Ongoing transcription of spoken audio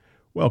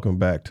Welcome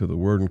back to the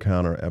Word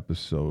Encounter,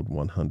 episode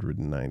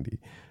 190.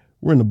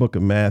 We're in the book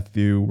of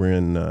Matthew. We're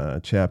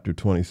in chapter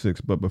 26.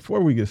 But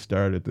before we get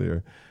started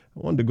there, I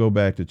wanted to go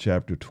back to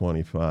chapter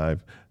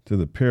 25, to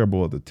the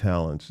parable of the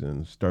talents,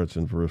 and starts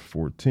in verse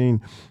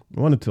 14. I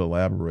wanted to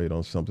elaborate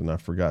on something. I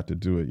forgot to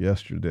do it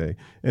yesterday.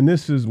 And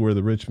this is where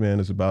the rich man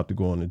is about to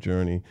go on a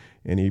journey,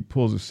 and he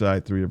pulls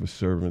aside three of his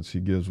servants. He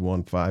gives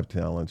one 5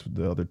 talents,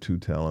 the other 2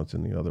 talents,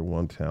 and the other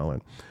 1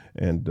 talent.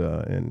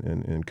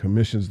 And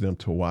commissions them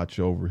to watch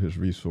over his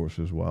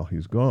resources while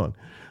he's gone.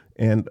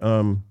 And,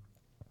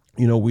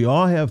 we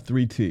all have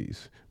 3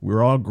 T's.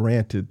 We're all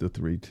granted the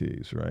 3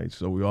 T's, right?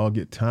 So we all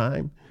get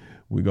time,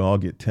 we all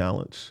get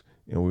talents,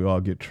 and we all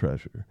get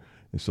treasure.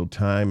 And so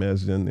time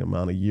as in the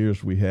amount of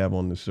years we have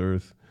on this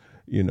earth,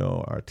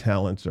 our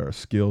talents, our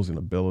skills and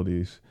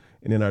abilities,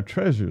 and then our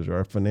treasures,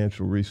 our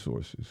financial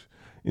resources.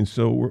 And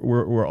so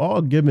we're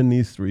all given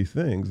these 3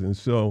 things. And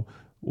so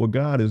what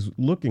God is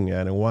looking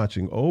at and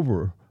watching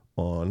over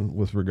on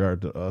with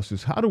regard to us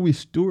is, how do we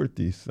steward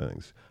these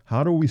things?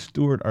 How do we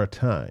steward our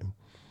time?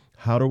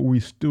 How do we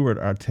steward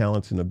our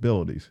talents and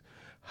abilities?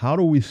 How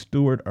do we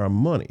steward our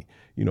money?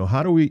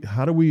 How do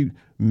we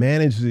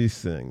manage these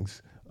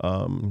things?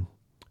 And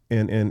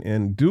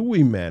do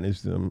we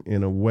manage them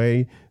in a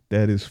way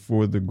that is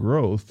for the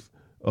growth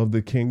of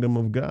the kingdom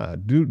of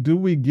God? Do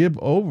we give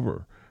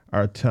over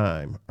our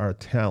time, our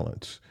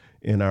talents,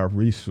 and our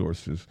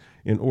resources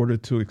in order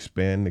to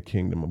expand the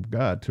kingdom of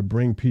God, to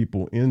bring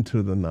people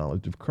into the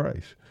knowledge of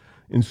Christ?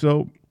 And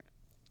so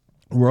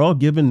we're all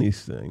given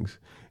these things,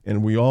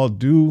 and we all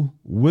do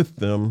with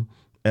them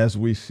as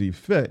we see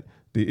fit.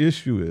 The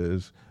issue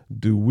is,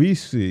 do we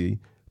see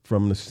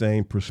from the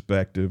same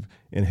perspective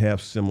and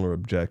have similar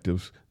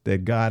objectives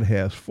that God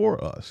has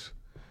for us?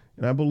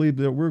 And I believe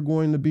that we're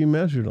going to be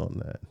measured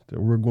on that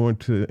we're going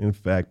to, in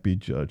fact, be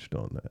judged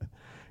on that.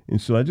 And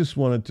so I just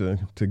wanted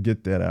to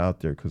get that out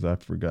there, because I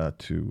forgot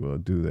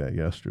to do that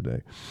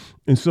yesterday.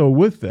 And so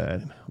with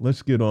that,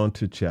 let's get on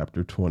to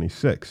chapter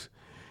 26.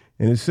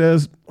 And it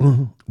says,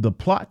 the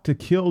plot to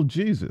kill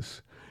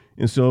Jesus.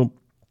 And so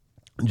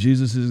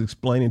Jesus is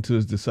explaining to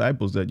his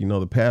disciples that,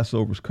 the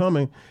Passover's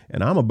coming,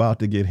 and I'm about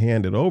to get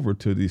handed over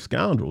to these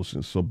scoundrels.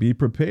 And so be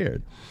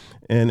prepared.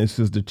 And it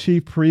says, the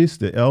chief priests,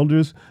 the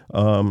elders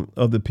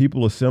of the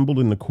people assembled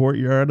in the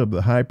courtyard of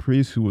the high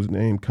priest, who was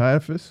named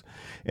Caiaphas,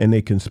 and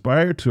they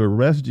conspired to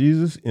arrest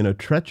Jesus in a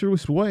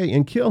treacherous way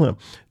and kill him.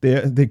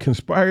 They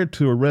conspired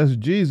to arrest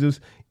Jesus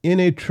in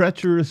a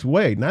treacherous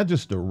way, not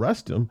just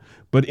arrest him,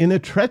 but in a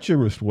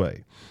treacherous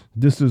way.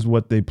 This is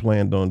what they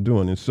planned on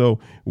doing. And so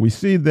we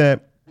see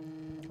that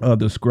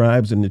the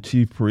scribes and the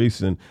chief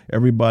priests and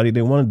everybody,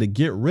 they wanted to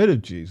get rid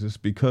of Jesus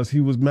because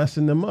he was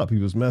messing them up. He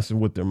was messing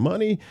with their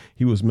money.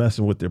 He was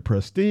messing with their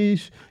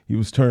prestige. He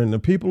was turning the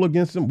people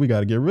against them. We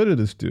got to get rid of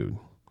this dude.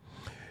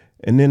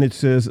 And then it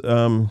says,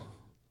 the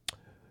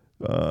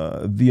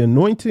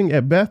anointing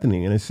at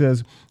Bethany. And it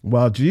says,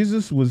 while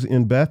Jesus was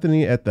in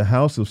Bethany at the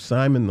house of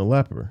Simon the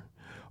leper,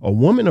 a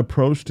woman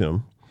approached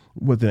him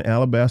with an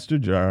alabaster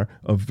jar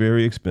of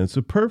very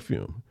expensive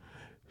perfume.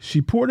 She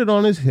poured it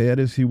on his head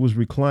as he was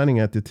reclining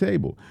at the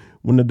table.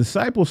 When the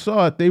disciples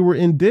saw it, they were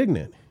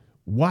indignant.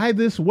 Why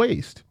this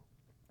waste?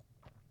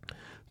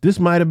 This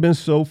might have been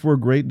sold for a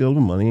great deal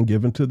of money and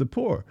given to the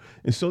poor.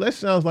 And so that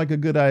sounds like a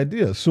good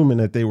idea, assuming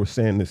that they were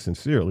saying this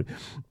sincerely.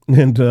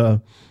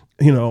 And,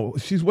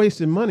 she's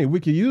wasting money.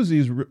 We could use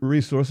these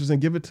resources and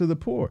give it to the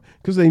poor.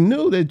 Because they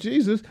knew that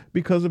Jesus,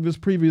 because of his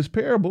previous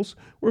parables,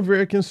 were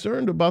very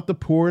concerned about the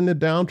poor and the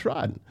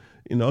downtrodden.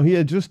 He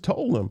had just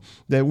told them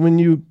that when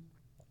you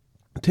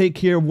take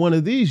care of one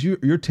of these,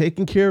 you're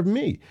taking care of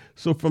me.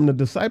 So from the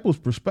disciples'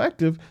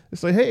 perspective,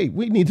 it's like, hey,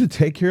 we need to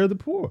take care of the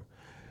poor.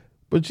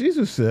 But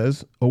Jesus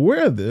says,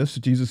 aware of this,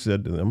 Jesus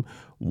said to them,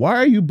 why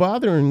are you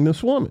bothering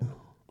this woman?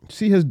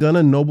 She has done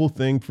a noble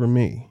thing for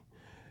me.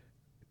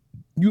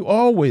 You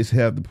always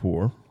have the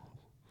poor.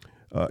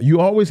 You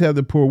always have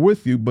the poor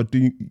with you, but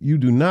you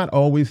do not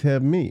always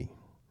have me.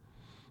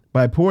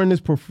 By pouring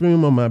this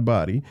perfume on my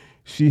body,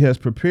 she has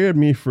prepared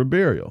me for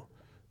burial.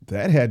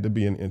 That had to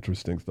be an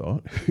interesting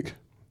thought.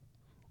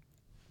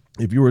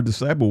 If you were a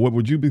disciple, what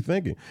would you be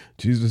thinking?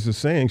 Jesus is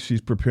saying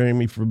she's preparing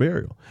me for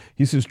burial.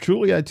 He says,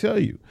 truly, I tell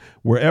you,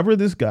 wherever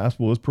this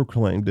gospel is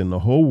proclaimed in the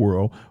whole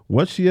world,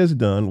 what she has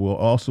done will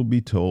also be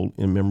told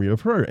in memory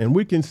of her. And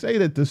we can say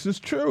that this is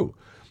true,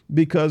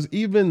 because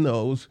even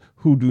those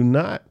who do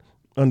not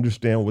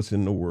understand what's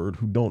in the Word,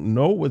 who don't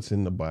know what's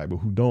in the Bible,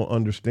 who don't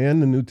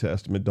understand the New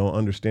Testament, don't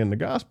understand the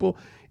gospel,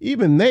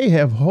 even they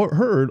have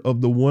heard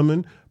of the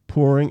woman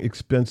pouring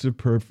expensive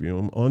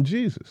perfume on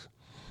Jesus.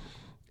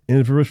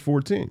 In verse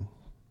 14,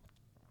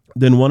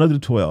 then one of the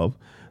 12,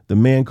 the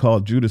man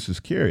called Judas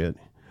Iscariot,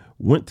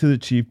 went to the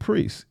chief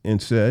priests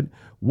and said,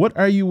 what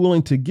are you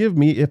willing to give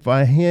me if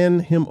I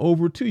hand him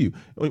over to you?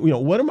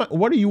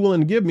 What are you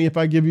willing to give me if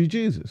I give you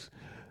Jesus?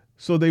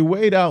 So they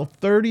weighed out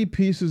 30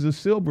 pieces of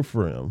silver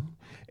for him.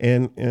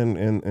 And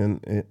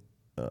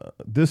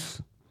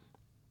this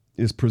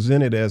is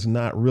presented as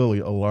not really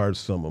a large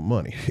sum of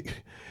money.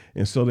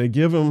 And so they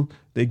give him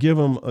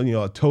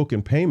a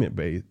token payment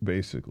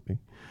basically.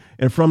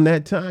 And from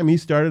that time, he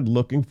started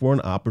looking for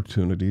an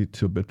opportunity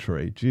to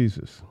betray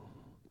Jesus.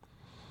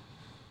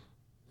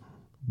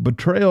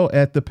 Betrayal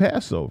at the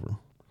Passover.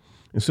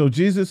 And so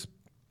Jesus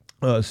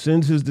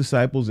sends his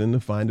disciples in to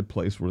find a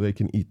place where they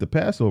can eat the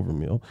Passover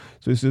meal.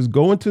 So he says,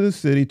 go into the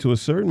city to a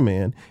certain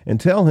man and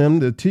tell him,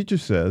 the teacher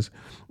says,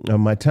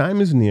 my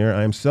time is near.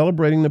 I am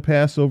celebrating the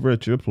Passover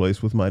at your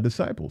place with my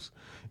disciples.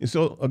 And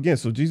so again,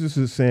 so Jesus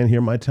is saying here,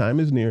 my time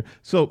is near.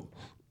 So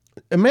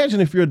imagine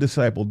if you're a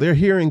disciple, they're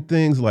hearing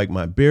things like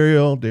my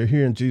burial. They're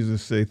hearing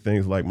Jesus say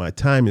things like my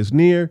time is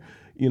near.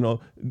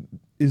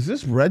 Is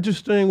this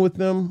registering with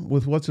them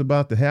with what's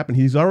about to happen?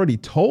 He's already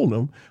told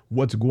them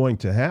what's going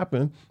to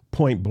happen,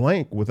 point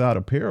blank, without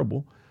a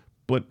parable.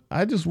 But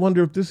I just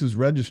wonder if this is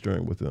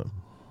registering with them.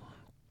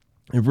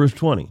 In verse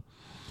 20,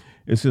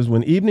 it says,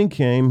 when evening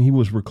came, he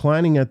was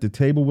reclining at the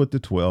table with the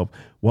 12.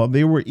 While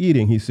they were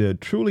eating, he said,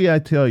 truly I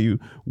tell you,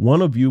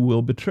 one of you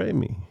will betray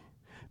me.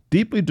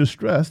 Deeply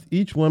distressed,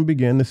 each one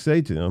began to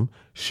say to him,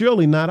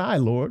 surely not I,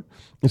 Lord.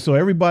 And so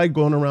everybody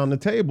going around the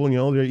table,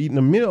 they're eating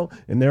a meal,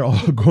 and they're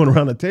all going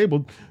around the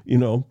table,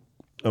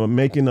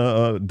 making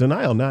a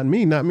denial. Not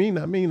me, not me,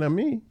 not me, not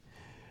me.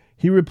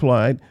 He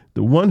replied,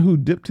 the one who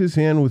dipped his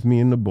hand with me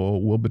in the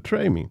bowl will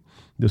betray me.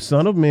 The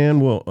Son of Man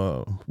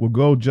will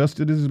go just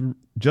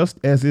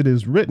as it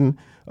is written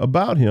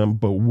about him,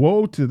 but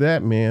woe to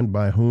that man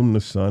by whom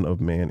the Son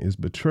of Man is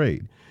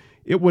betrayed.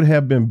 It would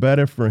have been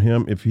better for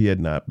him if he had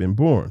not been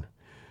born.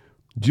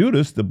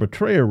 Judas, the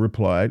betrayer,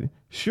 replied,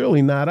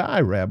 surely not I,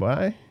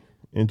 Rabbi.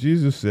 And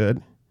Jesus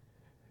said,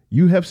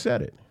 you have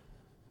said it.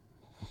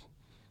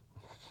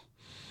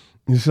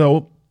 And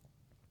so,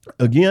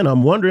 again,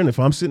 I'm wondering if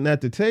I'm sitting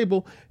at the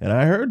table and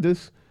I heard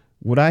this,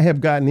 would I have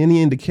gotten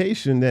any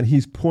indication that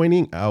he's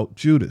pointing out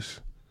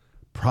Judas?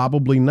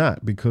 Probably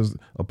not, because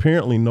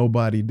apparently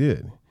nobody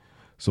did.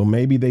 So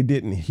maybe they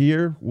didn't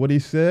hear what he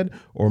said,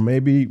 or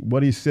maybe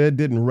what he said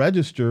didn't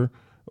register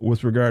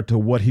with regard to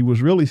what he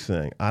was really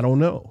saying. I don't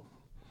know.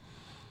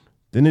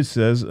 Then it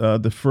says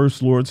the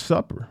first Lord's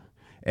Supper.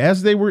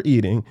 As they were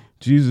eating,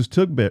 Jesus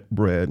took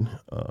bread,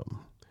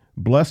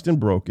 blessed and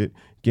broke it,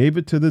 gave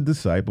it to the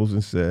disciples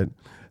and said,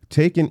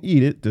 take and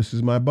eat it. This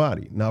is my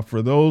body. Now,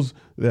 for those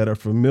that are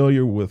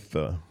familiar with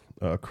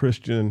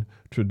Christian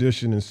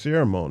tradition and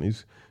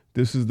ceremonies,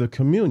 this is the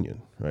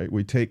communion, right?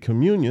 We take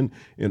communion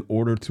in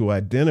order to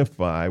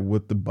identify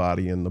with the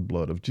body and the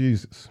blood of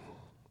Jesus.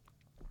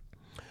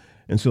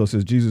 And so it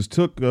says, Jesus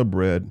took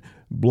bread,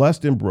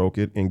 blessed and broke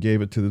it, and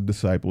gave it to the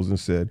disciples and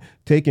said,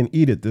 take and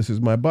eat it. This is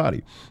my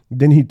body.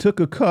 Then he took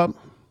a cup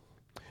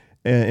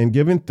and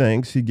giving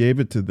thanks, he gave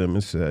it to them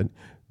and said,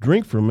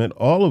 drink from it,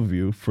 all of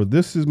you, for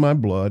this is my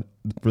blood.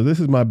 For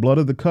this is my blood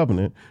of the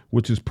covenant,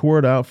 which is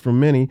poured out for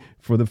many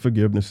for the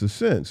forgiveness of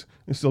sins.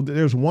 And so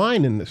there's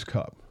wine in this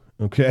cup.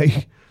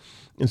 Okay.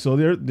 And so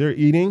they're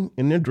eating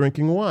and they're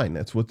drinking wine.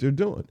 That's what they're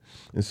doing.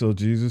 And so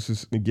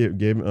Jesus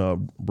gave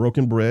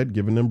broken bread,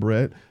 giving them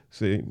bread,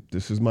 say,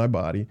 this is my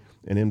body.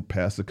 And then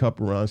passed the cup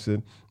around and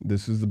said,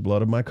 this is the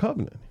blood of my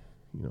covenant,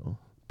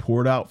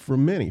 poured out for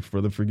many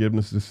for the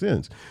forgiveness of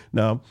sins.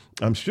 Now,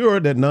 I'm sure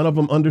that none of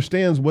them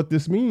understands what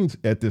this means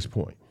at this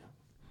point.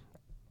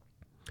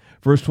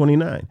 Verse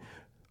 29,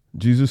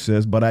 Jesus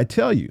says, but I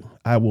tell you,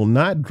 I will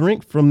not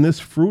drink from this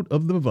fruit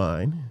of the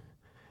vine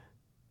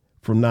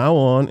from now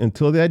on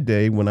until that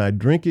day when I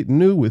drink it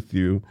new with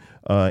you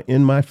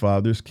in my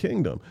Father's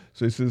kingdom.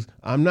 So he says,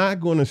 I'm not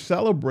going to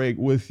celebrate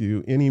with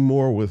you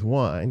anymore with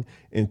wine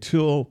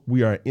until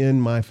we are in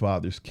my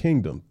Father's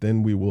kingdom.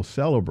 Then we will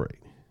celebrate.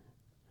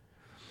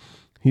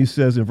 He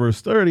says in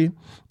verse 30,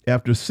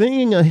 after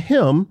singing a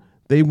hymn,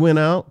 they went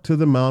out to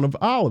the Mount of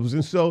Olives.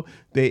 And so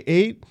they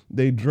ate,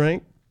 they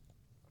drank,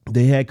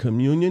 they had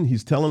communion.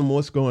 He's telling them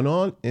what's going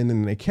on. And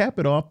then they cap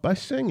it off by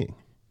singing.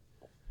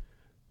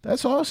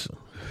 That's awesome.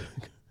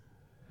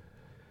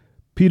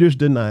 Peter's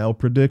denial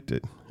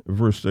predicted.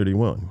 Verse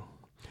 31.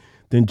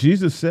 Then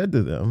Jesus said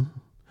to them,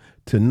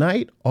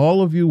 tonight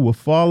all of you will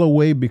fall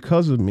away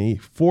because of me,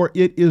 for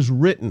it is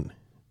written,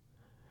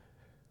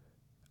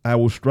 I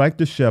will strike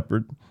the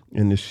shepherd,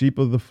 and the sheep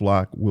of the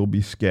flock will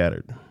be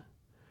scattered.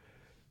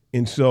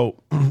 And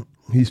so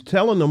he's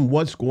telling them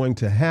what's going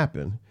to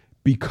happen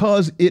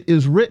because it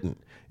is written.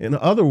 In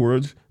other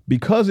words,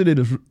 because it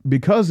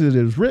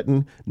is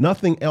written,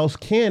 nothing else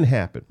can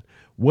happen.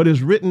 What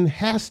is written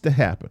has to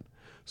happen.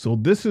 So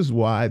this is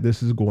why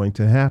this is going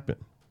to happen.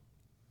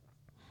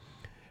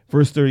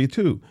 Verse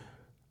 32,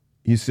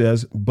 he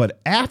says,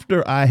 but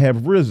after I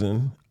have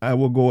risen, I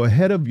will go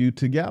ahead of you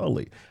to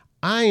Galilee.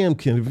 I am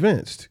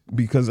convinced,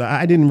 because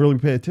I didn't really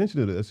pay attention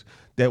to this,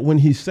 that when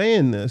he's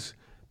saying this,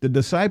 the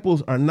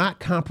disciples are not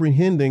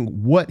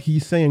comprehending what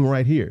he's saying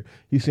right here.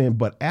 He's saying,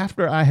 but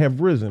after I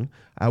have risen,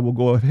 I will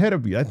go ahead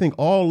of you. I think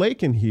all they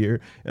can hear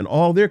and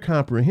all they're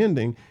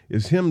comprehending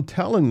is him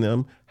telling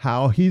them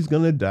how he's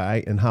going to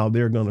die and how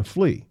they're going to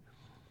flee.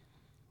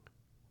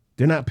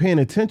 They're not paying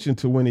attention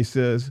to when he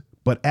says,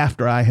 but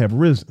after I have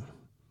risen.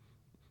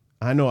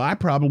 I know I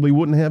probably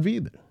wouldn't have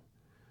either.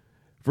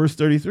 Verse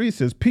 33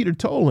 says, Peter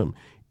told him,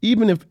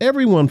 even if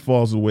everyone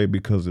falls away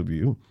because of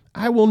you,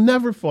 I will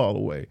never fall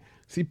away.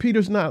 See,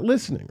 Peter's not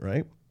listening,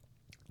 right?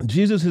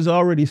 Jesus has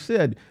already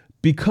said,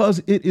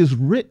 because it is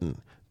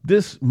written,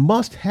 this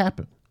must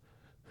happen.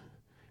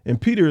 And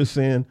Peter is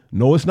saying,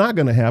 no, it's not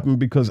going to happen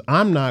because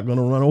I'm not going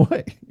to run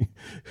away.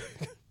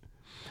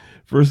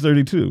 Verse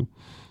 32,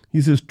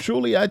 he says,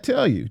 truly I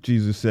tell you,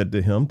 Jesus said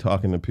to him,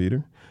 talking to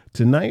Peter,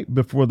 tonight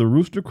before the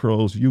rooster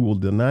crows, you will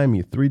deny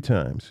me 3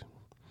 times.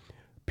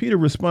 Peter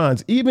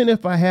responds, even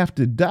if I have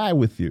to die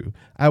with you,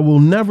 I will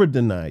never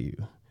deny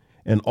you.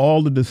 And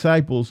all the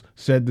disciples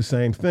said the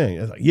same thing.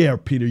 It's like, yeah,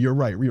 Peter, you're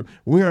right.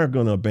 We aren't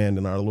going to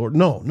abandon our Lord.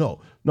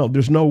 No.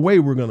 There's no way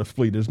we're going to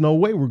flee. There's no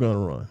way we're going to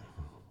run.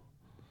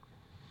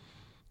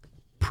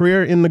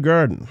 Prayer in the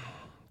garden.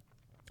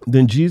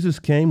 Then Jesus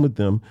came with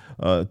them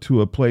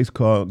to a place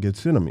called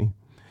Gethsemane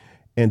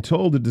and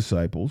told the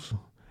disciples,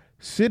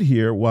 sit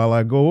here while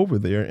I go over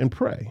there and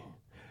pray.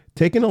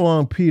 Taking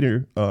along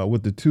Peter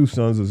with the 2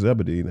 sons of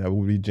Zebedee, that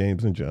would be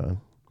James and John,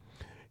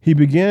 he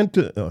began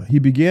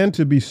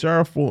to be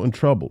sorrowful and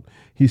troubled.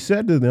 He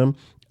said to them,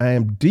 I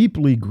am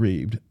deeply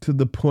grieved to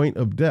the point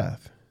of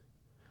death.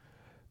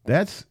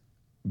 That's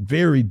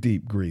very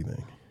deep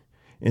grieving.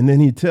 And then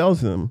he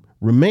tells them,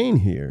 remain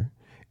here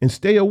and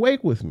stay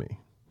awake with me.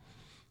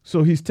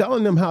 So he's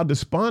telling them how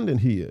despondent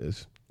he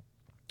is.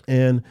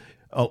 And,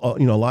 a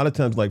lot of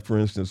times, like, for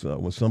instance,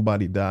 when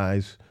somebody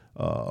dies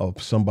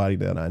of somebody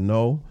that I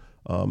know,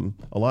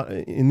 a lot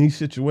in these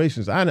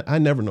situations, I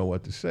never know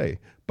what to say,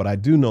 but I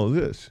do know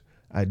this.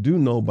 I do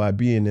know by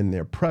being in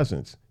their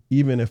presence,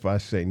 even if I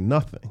say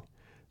nothing,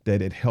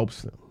 that it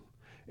helps them.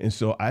 And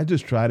so I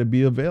just try to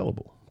be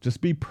available,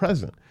 just be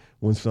present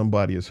when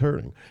somebody is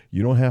hurting.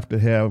 You don't have to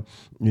have,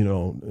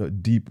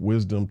 deep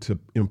wisdom to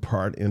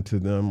impart into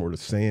them or to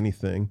say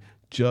anything.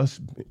 Just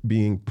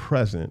being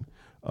present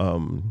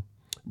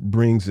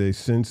brings a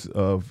sense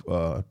of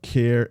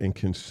care and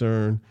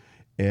concern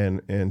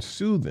and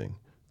soothing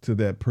to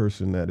that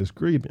person that is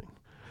grieving.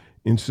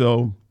 And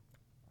so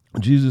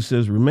Jesus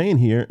says, remain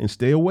here and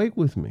stay awake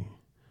with me.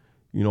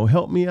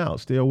 Help me out.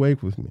 Stay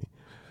awake with me.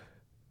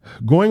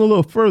 Going a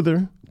little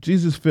further,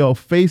 Jesus fell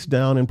face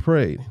down and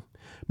prayed,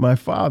 my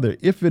Father,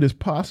 if it is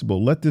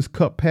possible, let this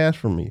cup pass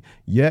from me,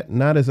 yet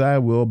not as I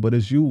will, but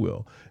as you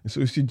will. And so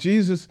you see,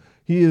 Jesus,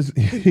 he is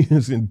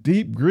in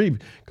deep grief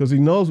because he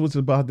knows what's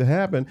about to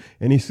happen.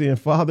 And he's saying,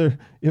 Father,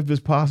 if it's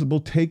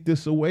possible, take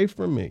this away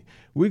from me.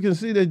 We can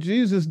see that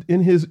Jesus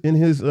in his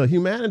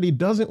humanity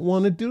doesn't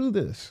want to do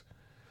this.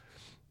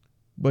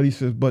 But he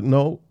says, but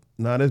no,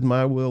 not as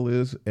my will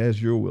is,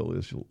 as your will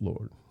is,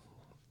 Lord.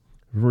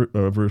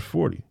 Verse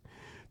 40.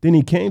 Then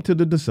he came to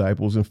the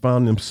disciples and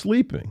found them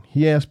sleeping.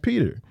 He asked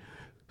Peter,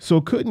 so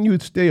couldn't you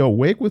stay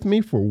awake with me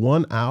for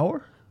 1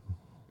 hour?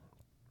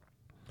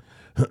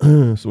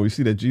 So we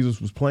see that Jesus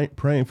was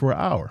praying for an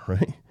hour,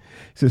 right? He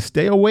says,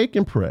 stay awake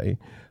and pray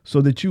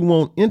so that you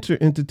won't enter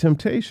into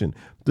temptation.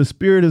 The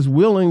spirit is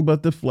willing,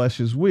 but the flesh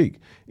is weak.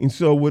 And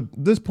so what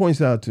this points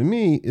out to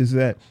me is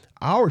that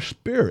our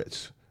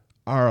spirits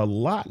are a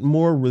lot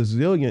more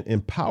resilient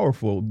and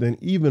powerful than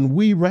even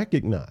we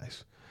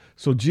recognize.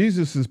 So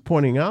Jesus is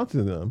pointing out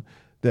to them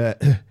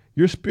that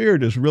your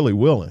spirit is really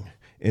willing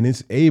and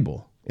it's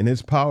able and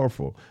it's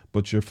powerful,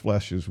 but your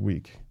flesh is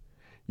weak.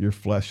 Your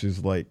flesh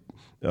is like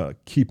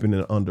keeping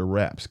it under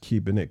wraps,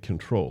 keeping it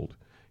controlled,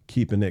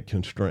 keeping it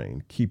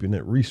constrained, keeping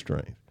it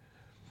restrained.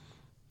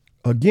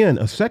 Again,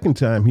 a second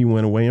time he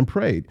went away and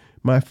prayed,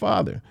 my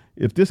Father,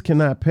 if this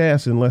cannot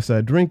pass unless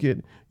I drink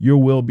it, your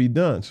will be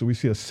done. So we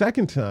see a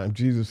second time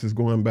Jesus is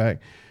going back.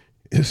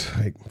 It's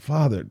like,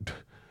 Father,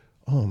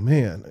 oh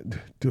man,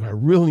 do I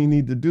really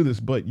need to do this?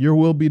 But your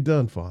will be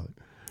done, Father.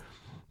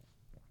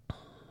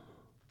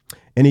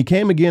 And he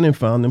came again and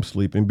found them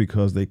sleeping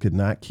because they could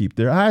not keep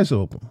their eyes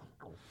open.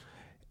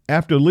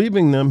 After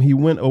leaving them, he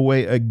went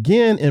away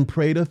again and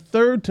prayed a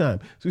third time.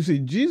 So you see,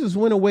 Jesus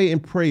went away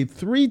and prayed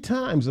 3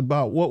 times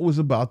about what was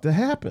about to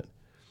happen.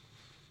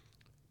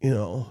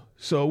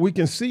 So we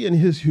can see in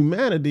his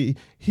humanity,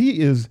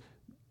 he is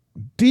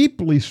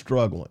deeply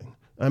struggling.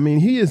 I mean,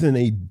 he is in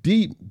a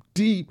deep,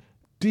 deep,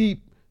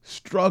 deep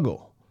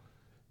struggle,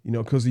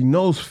 because he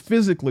knows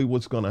physically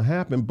what's going to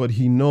happen, but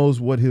he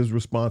knows what his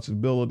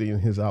responsibility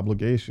and his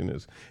obligation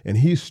is. And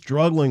he's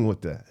struggling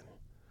with that.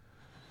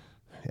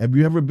 Have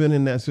you ever been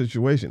in that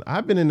situation?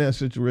 I've been in that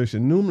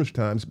situation numerous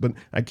times, but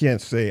I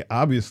can't say,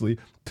 obviously,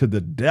 to the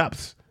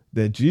depths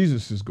that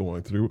Jesus is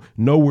going through,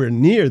 nowhere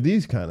near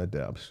these kind of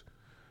depths.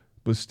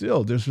 But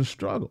still, there's a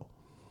struggle.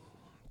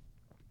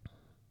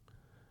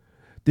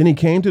 Then he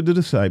came to the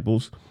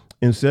disciples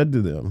and said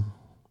to them,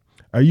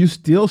 are you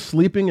still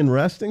sleeping and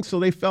resting? So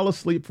they fell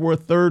asleep for a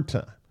third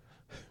time.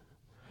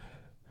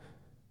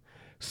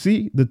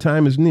 See, the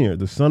time is near.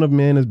 The Son of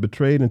Man is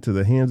betrayed into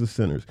the hands of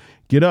sinners.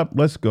 Get up,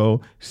 let's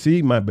go.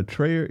 See, my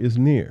betrayer is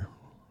near.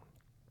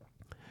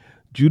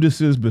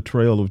 Judas's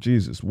betrayal of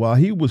Jesus. While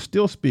he was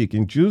still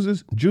speaking,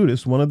 Judas,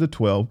 one of the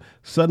 12,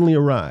 suddenly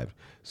arrived.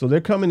 So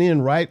they're coming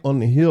in right on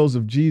the heels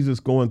of Jesus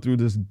going through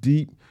this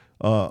deep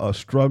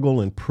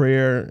struggle and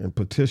prayer and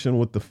petition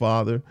with the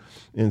Father.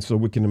 And so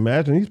we can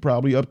imagine he's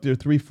probably up there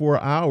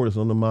 3-4 hours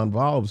on the Mount of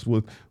Olives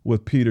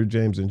with Peter,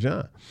 James, and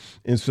John.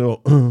 And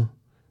so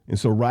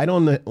right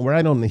on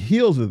the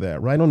heels of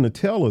that, right on the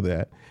tail of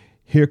that,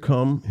 here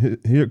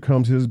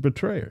comes his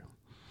betrayer.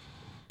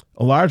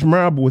 A large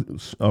mob with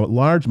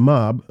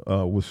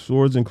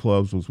swords and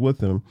clubs was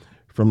with him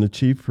from the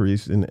chief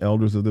priests and the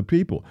elders of the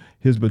people.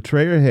 His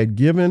betrayer had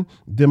given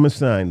them a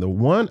sign. The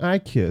one I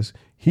kiss,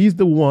 he's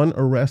the one,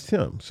 arrest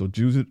him. So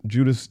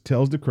Judas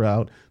tells the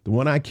crowd, the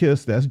one I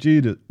kiss, that's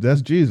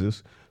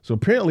Jesus. So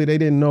apparently they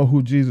didn't know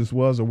who Jesus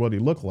was or what he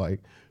looked like,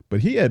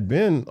 but he had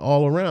been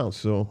all around.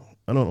 So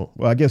I don't know.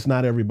 Well, I guess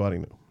not everybody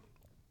knew.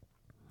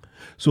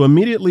 So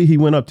immediately he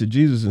went up to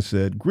Jesus and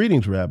said,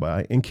 "Greetings,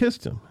 Rabbi," and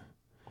kissed him.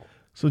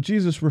 So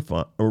Jesus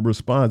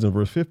responds in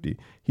verse 50.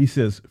 He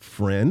says,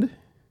 "Friend,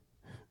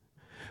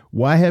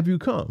 why have you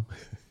come?"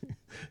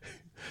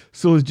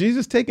 So is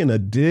Jesus taking a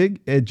dig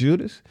at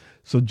Judas?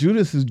 So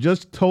Judas has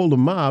just told the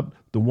mob,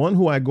 the one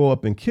who I go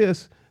up and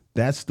kiss,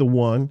 that's the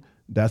one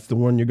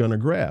you're going to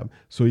grab.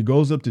 So he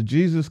goes up to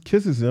Jesus,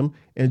 kisses him,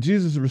 and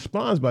Jesus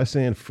responds by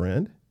saying,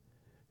 "Friend,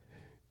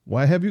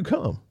 why have you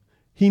come?"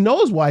 He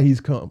knows why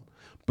he's come,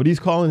 but he's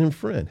calling him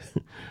friend.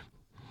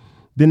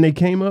 Then they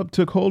came up,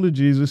 took hold of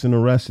Jesus, and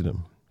arrested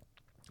him.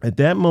 At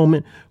that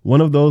moment,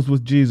 one of those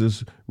with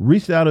Jesus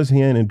reached out his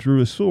hand and drew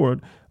his sword.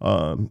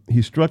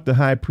 He struck the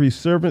high priest's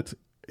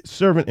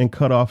servant and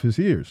cut off his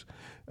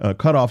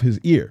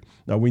ear.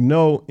 Now we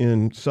know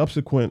in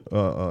subsequent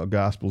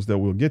gospels that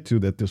we'll get to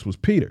that this was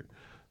Peter.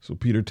 So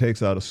Peter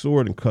takes out a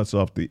sword and cuts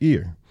off the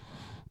ear.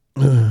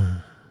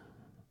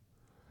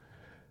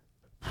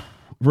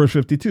 Verse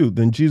 52,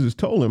 then Jesus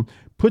told him,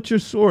 "Put your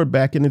sword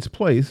back in its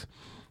place."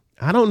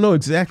 I don't know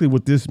exactly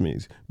what this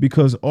means,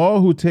 because all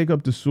who take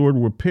up the sword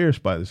will perish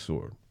by the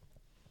sword.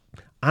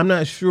 I'm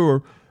not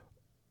sure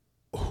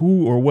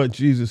who or what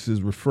Jesus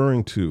is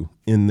referring to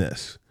in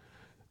this,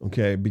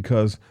 okay?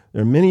 Because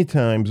there are many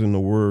times in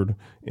the Word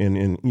and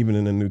even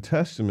in the New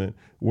Testament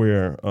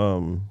where,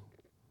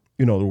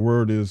 the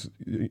Word is,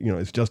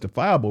 it's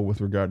justifiable with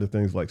regard to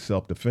things like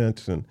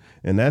self-defense and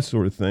that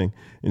sort of thing.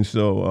 And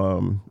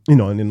so,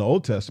 and in the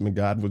Old Testament,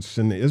 God would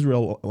send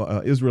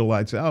the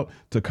Israelites out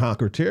to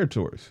conquer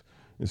territories.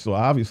 And so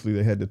obviously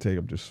they had to take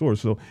up their sword.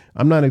 So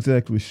I'm not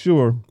exactly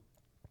sure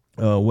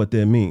what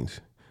that means.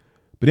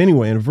 But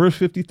anyway, in verse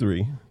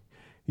 53,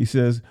 he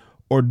says,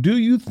 or do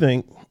you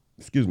think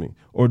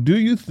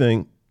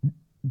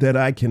that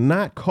I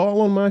cannot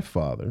call on my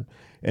Father,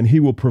 and he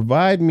will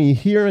provide me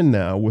here and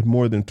now with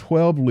more than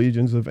 12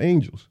 legions of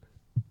angels?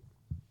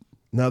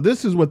 Now,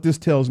 this is what this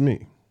tells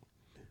me.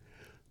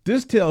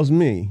 This tells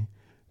me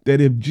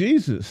that if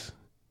Jesus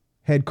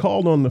had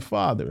called on the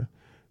Father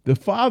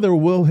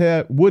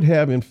would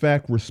have in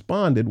fact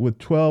responded with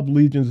 12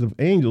 legions of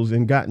angels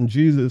and gotten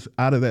Jesus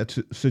out of that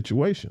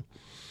situation.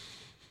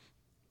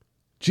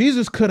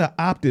 Jesus could have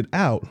opted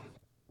out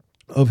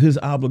of his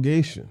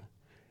obligation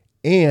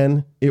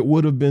and it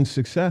would have been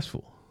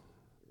successful.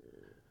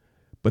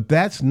 But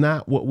that's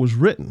not what was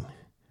written.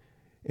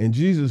 And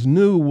Jesus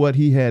knew what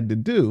he had to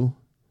do,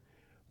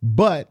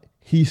 but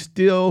he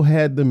still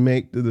had to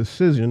make the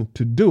decision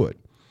to do it.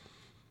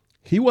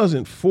 He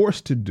wasn't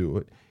forced to do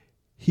it.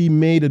 He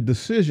made a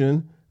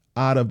decision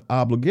out of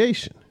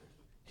obligation.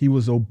 He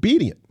was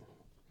obedient.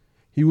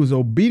 He was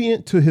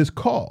obedient to his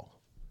call.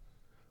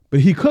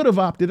 But he could have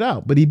opted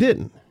out, but he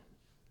didn't.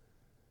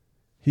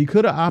 He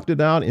could have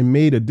opted out and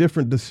made a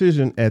different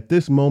decision at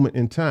this moment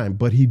in time,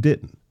 but he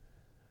didn't.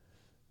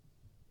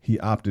 He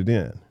opted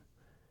in.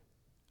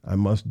 I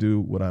must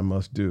do what I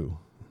must do.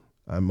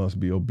 I must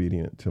be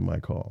obedient to my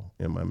call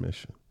and my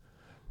mission.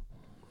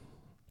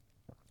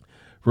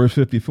 Verse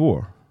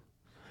 54.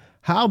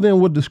 How then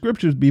would the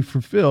scriptures be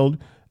fulfilled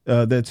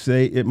that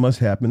say it must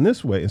happen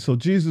this way? And so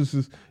Jesus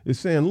is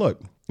saying,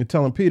 look, you're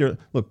telling Peter,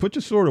 look, put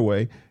your sword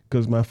away,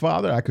 because my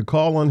Father, I could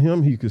call on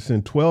him. He could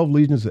send 12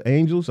 legions of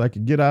angels. I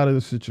could get out of the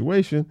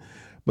situation,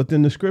 but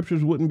then the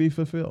scriptures wouldn't be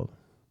fulfilled.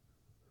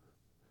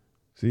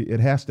 See,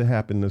 it has to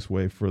happen this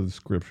way for the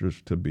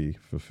scriptures to be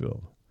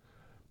fulfilled.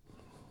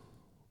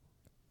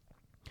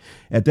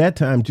 At that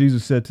time,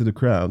 Jesus said to the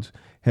crowds,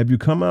 have you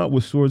come out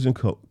with swords and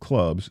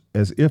clubs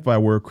as if I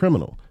were a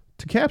criminal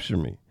to capture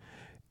me?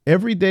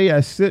 Every day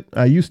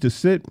I used to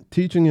sit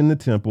teaching in the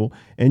temple,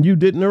 and you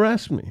didn't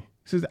arrest me.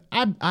 He says,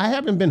 I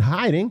haven't been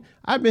hiding.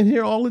 I've been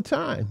here all the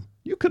time.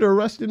 You could have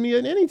arrested me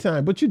at any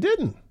time, but you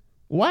didn't.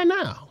 Why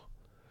now?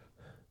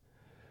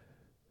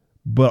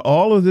 But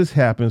all of this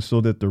happened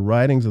so that the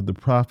writings of the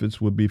prophets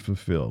would be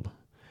fulfilled.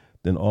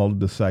 Then all the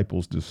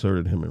disciples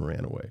deserted him and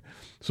ran away.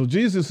 So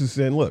Jesus is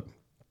saying, look,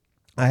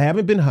 I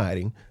haven't been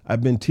hiding.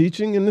 I've been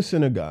teaching in the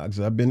synagogues.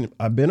 I've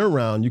been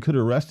around. You could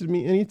have arrested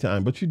me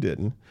anytime, but you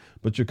didn't.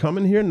 But you're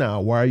coming here now.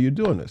 Why are you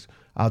doing this?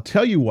 I'll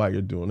tell you why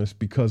you're doing this,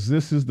 because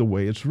this is the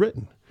way it's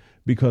written,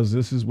 because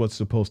this is what's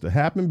supposed to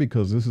happen,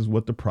 because this is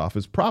what the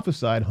prophets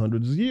prophesied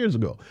hundreds of years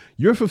ago.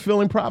 You're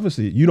fulfilling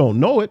prophecy. You don't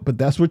know it, but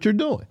that's what you're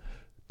doing.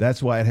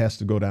 That's why it has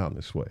to go down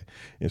this way.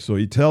 And so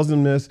he tells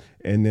them this,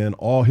 and then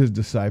all his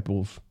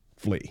disciples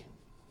flee.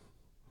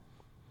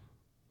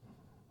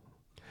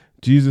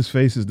 Jesus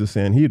faces the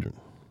Sanhedrin,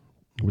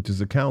 which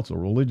is a council,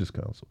 religious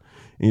council.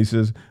 And he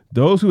says,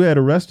 those who had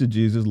arrested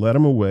Jesus led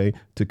him away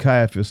to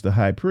Caiaphas, the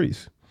high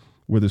priest,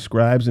 where the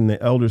scribes and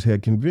the elders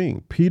had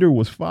convened. Peter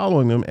was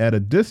following them at a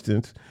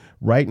distance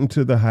right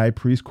into the high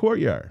priest's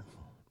courtyard.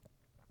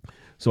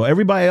 So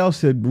everybody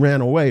else had ran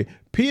away.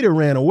 Peter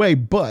ran away,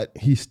 but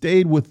he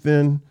stayed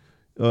within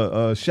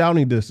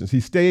shouting distance.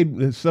 He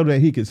stayed so that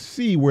he could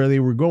see where they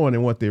were going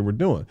and what they were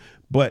doing,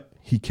 but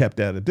he kept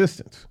at a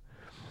distance.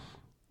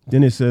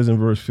 Then it says in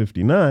verse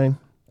 59,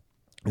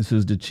 it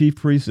says the chief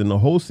priests and the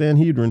whole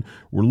Sanhedrin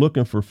were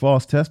looking for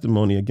false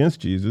testimony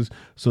against Jesus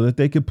so that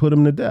they could put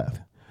him to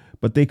death.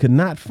 But they could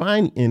not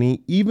find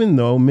any, even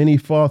though many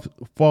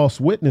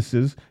false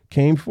witnesses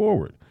came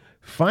forward.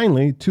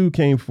 Finally, 2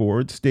 came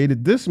forward,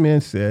 stated, this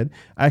man said,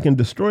 I can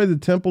destroy the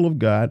temple of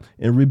God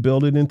and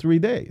rebuild it in 3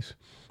 days.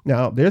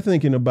 Now, they're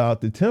thinking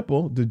about the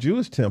temple, the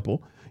Jewish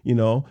temple. You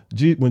know,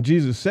 when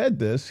Jesus said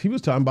this, he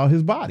was talking about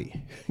his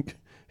body.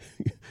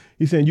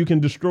 He's saying you're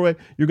going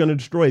to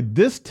destroy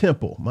this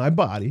temple, my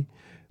body,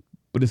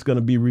 but it's going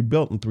to be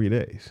rebuilt in 3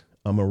 days.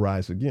 I'm going to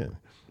rise again.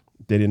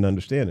 They didn't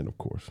understand it, of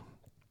course.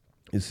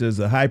 It says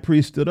the high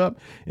priest stood up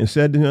and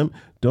said to him,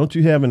 don't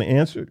you have an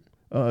answer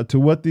to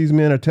what these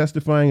men are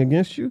testifying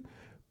against you?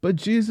 But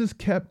Jesus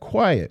kept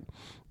quiet.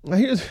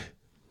 Now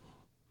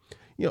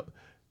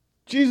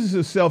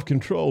Jesus'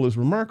 self-control is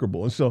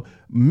remarkable. And so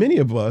many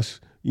of us,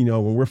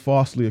 when we're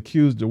falsely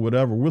accused or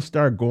whatever, we'll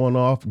start going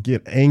off,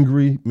 get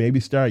angry, maybe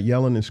start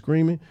yelling and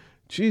screaming.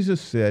 Jesus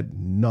said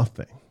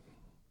nothing.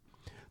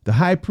 The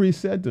high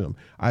priest said to him,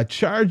 I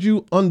charge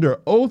you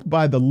under oath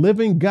by the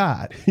living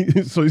God.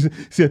 So he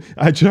said,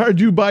 I charge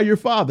you by your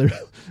father.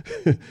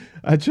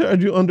 I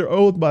charge you under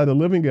oath by the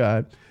living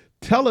God.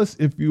 Tell us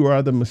if you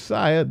are the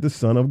Messiah, the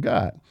Son of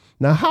God.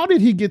 Now, how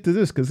did he get to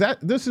this? Because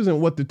this isn't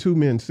what the 2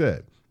 men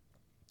said.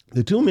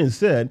 The 2 men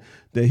said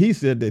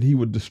that he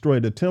would destroy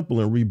the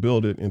temple and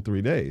rebuild it in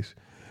 3 days.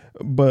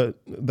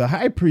 But the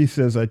high priest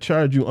says, I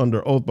charge you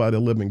under oath by the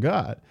living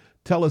God.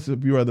 Tell us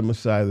if you are the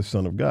Messiah, the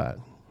Son of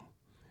God.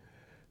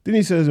 Then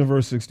he says in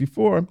verse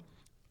 64,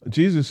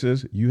 Jesus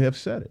says, you have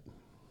said it.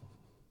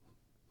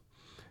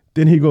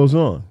 Then he goes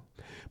on,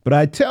 but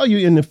I tell you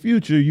in the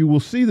future, you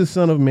will see the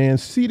Son of Man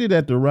seated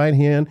at the right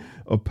hand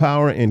of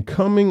power and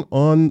coming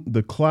on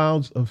the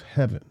clouds of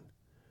heaven.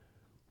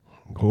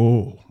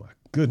 Oh my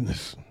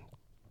goodness.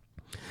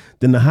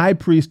 Then the high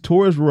priest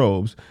tore his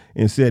robes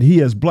and said, he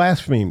has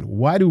blasphemed.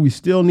 Why do we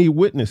still need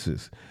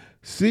witnesses?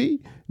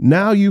 See,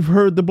 now you've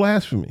heard the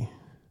blasphemy.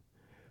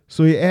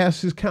 So he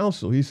asked his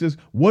council, he says,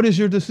 what is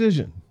your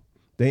decision?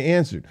 They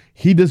answered,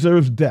 he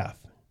deserves death.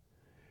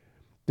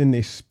 Then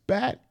they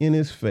spat in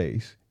his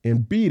face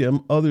and beat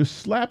him. Others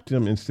slapped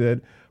him and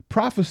said,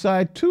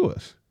 prophesy to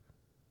us.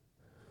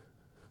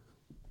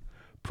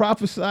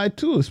 Prophesy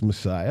to us,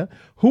 Messiah.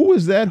 Who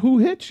is that who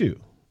hit you?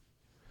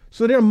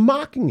 So they're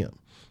mocking him,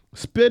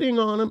 spitting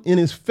on him in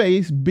his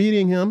face,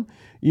 beating him,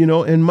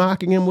 and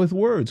mocking him with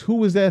words.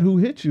 Who is that who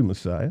hit you,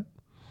 Messiah?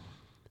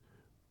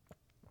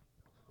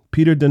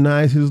 Peter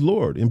denies his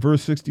Lord in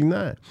verse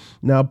 69.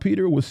 Now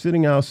Peter was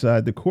sitting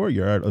outside the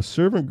courtyard. A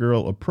servant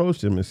girl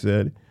approached him and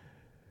said,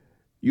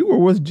 you were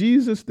with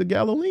Jesus the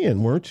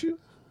Galilean, weren't you?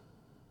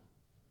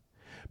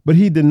 But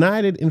he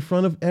denied it in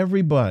front of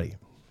everybody.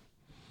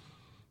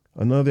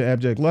 Another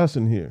abject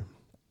lesson here.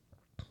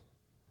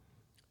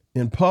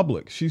 In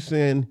public, she's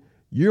saying,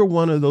 you're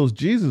one of those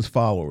Jesus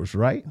followers,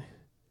 right?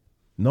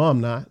 No, I'm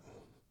not.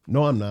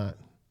 No, I'm not.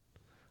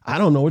 I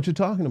don't know what you're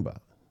talking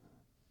about.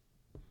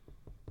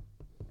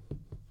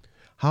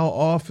 How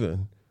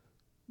often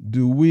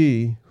do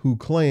we who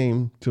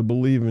claim to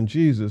believe in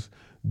Jesus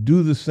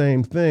do the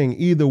same thing,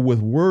 either with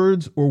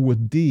words or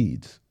with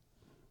deeds?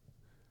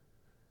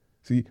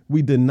 See,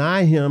 we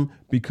deny him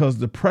because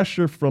the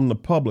pressure from the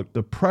public,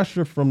 the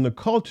pressure from the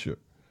culture,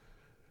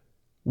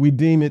 we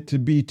deem it to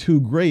be too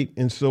great.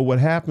 And so what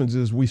happens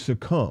is we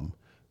succumb,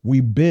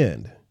 we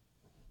bend.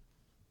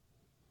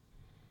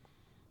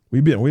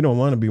 We don't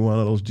want to be one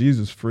of those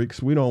Jesus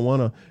freaks. We don't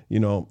want to,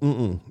 no.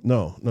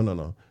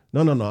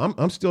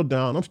 I'm still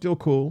down. I'm still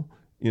cool.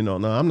 No,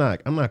 I'm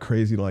not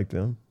crazy like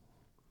them.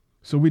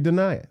 So we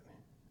deny it.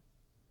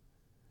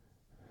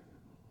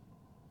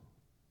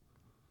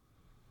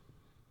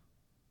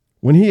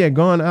 When he had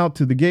gone out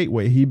to the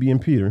gateway, he being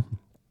Peter,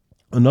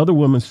 another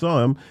woman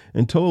saw him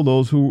and told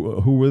those who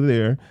were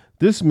there,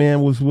 this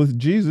man was with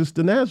Jesus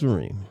the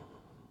Nazarene.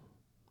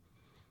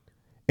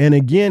 And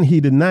again,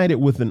 he denied it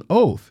with an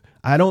oath.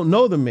 I don't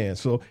know the man.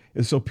 So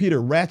Peter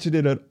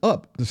ratcheted it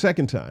up the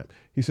second time.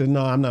 He said,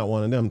 no, I'm not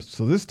one of them.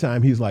 So this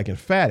time he's like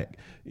emphatic,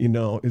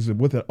 is it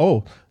with an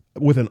oath?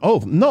 With an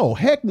oath? No,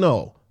 heck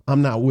no.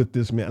 I'm not with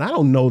this man. I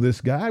don't know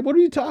this guy. What are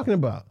you talking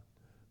about?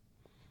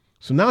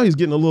 So now he's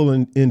getting a little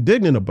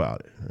indignant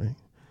about it. Right?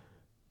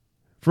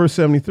 Verse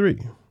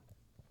 73.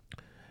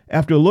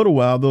 After a little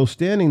while, those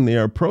standing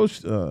there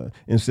approached and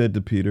said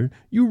to Peter,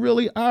 you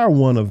really are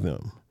one of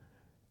them,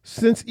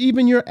 since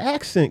even your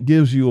accent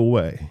gives you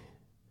away.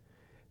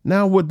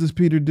 Now what does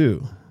Peter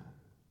do?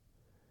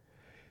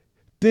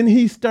 Then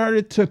he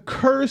started to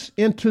curse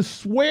and to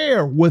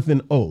swear with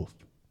an oath.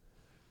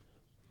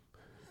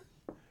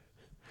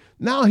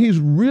 Now he's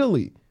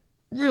really,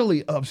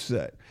 really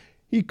upset.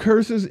 He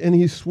curses and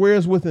he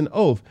swears with an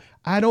oath.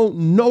 I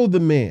don't know the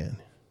man.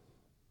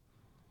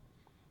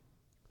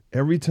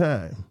 Every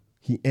time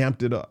he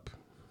amped it up.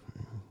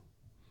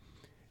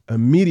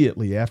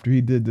 Immediately after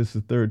he did this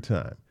the third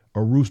time,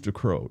 a rooster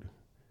crowed.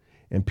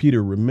 And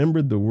Peter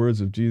remembered the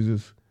words of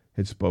Jesus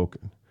had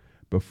spoken.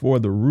 Before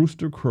the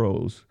rooster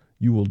crows,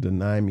 you will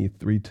deny me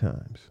 3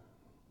 times.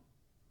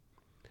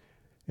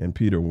 And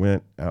Peter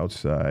went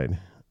outside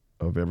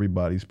of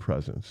everybody's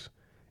presence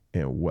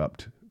and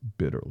wept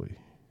bitterly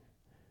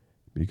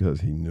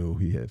because he knew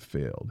he had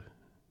failed.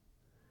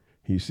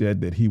 He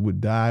said that he would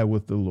die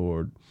with the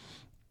Lord,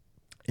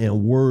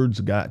 and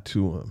words got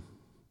to him.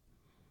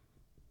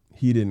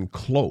 He didn't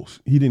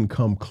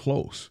come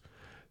close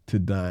to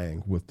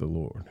dying with the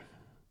Lord.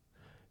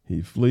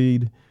 He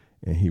fled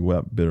and he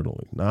wept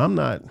bitterly. Now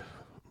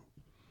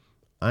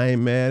I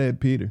ain't mad at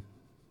Peter,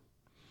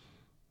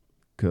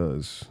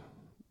 because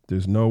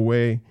there's no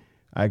way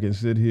I can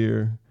sit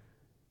here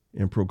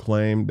and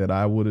proclaim that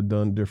I would have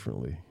done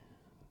differently.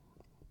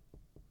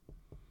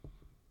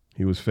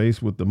 He was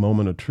faced with the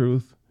moment of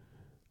truth,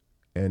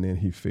 and then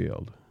he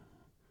failed.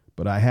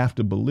 But I have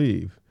to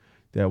believe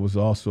that was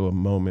also a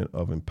moment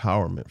of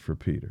empowerment for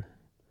Peter,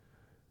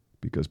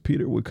 because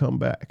Peter would come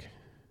back.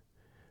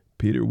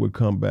 Peter would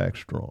come back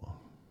strong.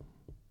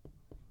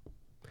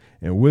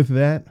 And with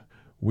that,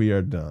 we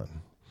are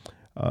done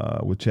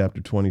with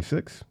chapter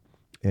 26.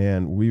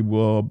 And we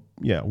will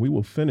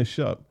finish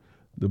up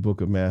the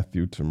book of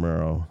Matthew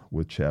tomorrow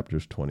with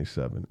chapters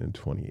 27 and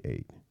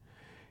 28.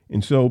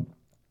 And so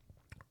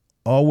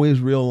always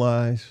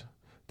realize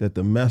that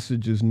the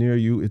message is near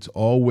you. It's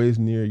always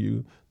near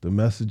you. The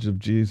message of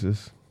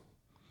Jesus.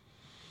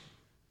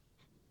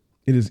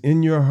 It is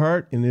in your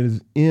heart and it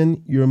is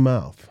in your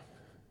mouth.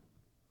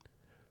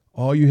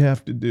 All you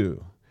have to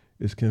do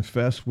is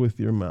confess with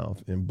your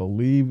mouth and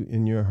believe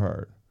in your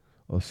heart,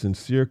 a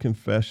sincere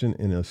confession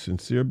and a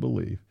sincere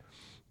belief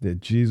that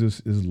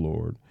Jesus is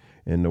Lord.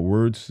 And the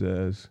word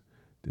says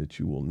that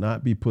you will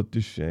not be put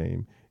to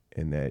shame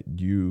and that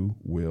you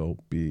will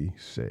be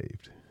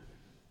saved.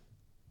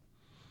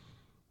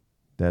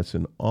 That's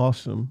an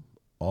awesome,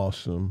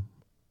 awesome,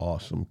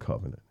 awesome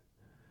covenant.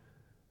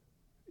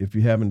 If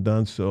you haven't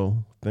done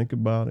so, think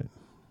about it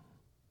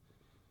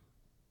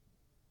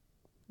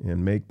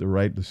and make the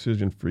right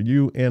decision for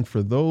you and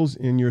for those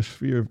in your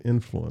sphere of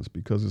influence,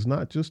 because it's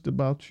not just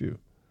about you.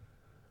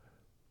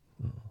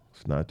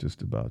 It's not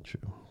just about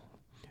you.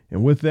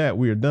 And with that,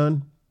 we are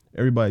done.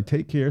 Everybody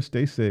take care,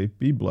 stay safe,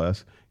 be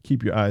blessed,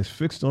 keep your eyes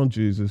fixed on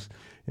Jesus.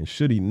 And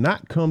should he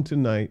not come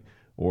tonight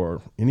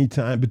or any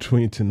time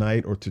between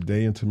tonight or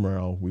today and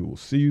tomorrow, we will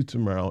see you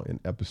tomorrow in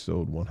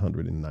episode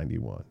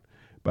 191.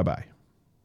 Bye-bye.